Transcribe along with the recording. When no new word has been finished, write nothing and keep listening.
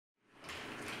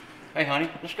Hey, honey,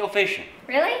 let's go fishing.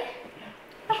 Really?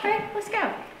 Okay, let's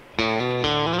go.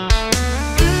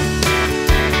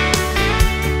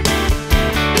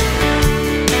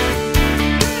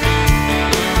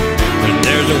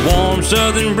 There's a warm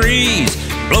southern breeze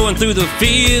blowing through the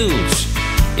fields.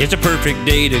 It's a perfect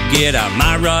day to get out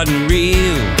my rod and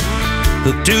reel,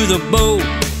 hook to the boat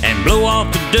and blow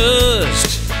off the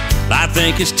dust. I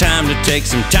think it's time to take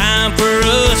some time for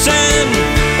us, and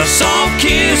a soft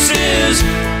kisses,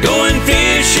 going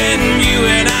fishing, you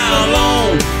and I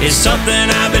alone, is something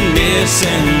I've been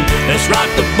missing. Let's rock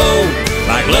the boat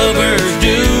like lovers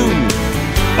do.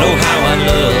 Oh, how I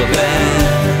love that.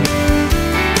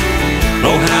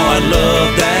 Oh, how I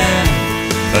love that,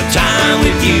 a time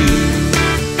with you.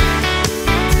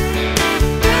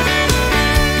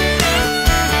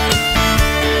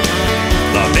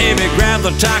 Baby, grab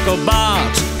the tackle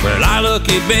box, well, I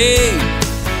lucky babe.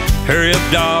 Hurry up,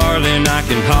 darling, I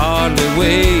can hardly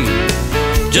wait.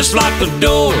 Just lock the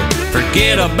door,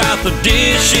 forget about the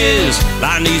dishes.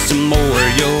 I need some more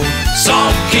of your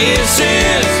soft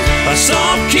kisses,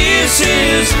 soft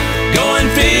kisses. Going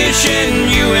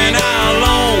fishing, you and I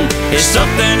alone, is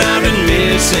something I've been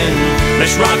missing.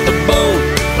 Let's rock the boat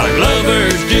like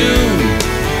lovers do.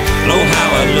 Oh, how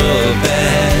I love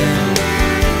that.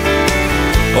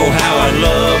 Oh, how I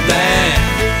love that,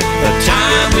 a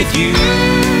time with you.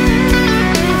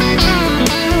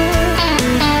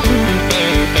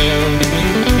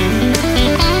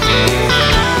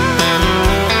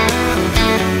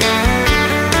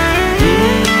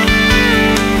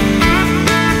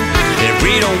 If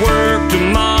we don't work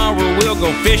tomorrow, we'll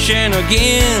go fishing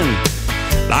again.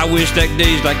 I wish that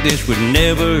days like this would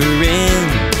never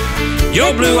end.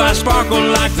 Your blue eyes sparkle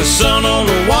like the sun on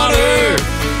the water.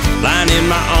 Lying in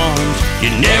my arms,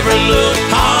 you never look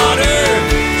hotter.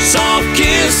 Soft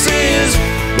kisses,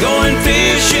 going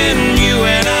fishing, you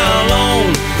and I alone,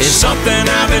 is something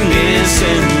I've been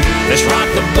missing. Let's rock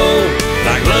the boat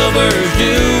like lovers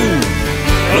do.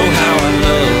 Oh, how I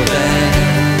love that.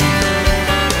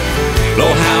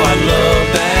 Oh, how I love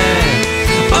that.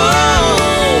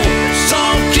 Oh,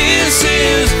 soft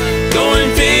kisses, going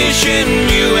fishing,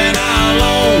 you and I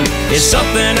alone, is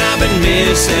something I've been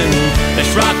missing.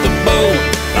 Let's rock the boat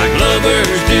like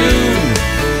lovers do.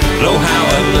 Oh, how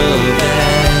I love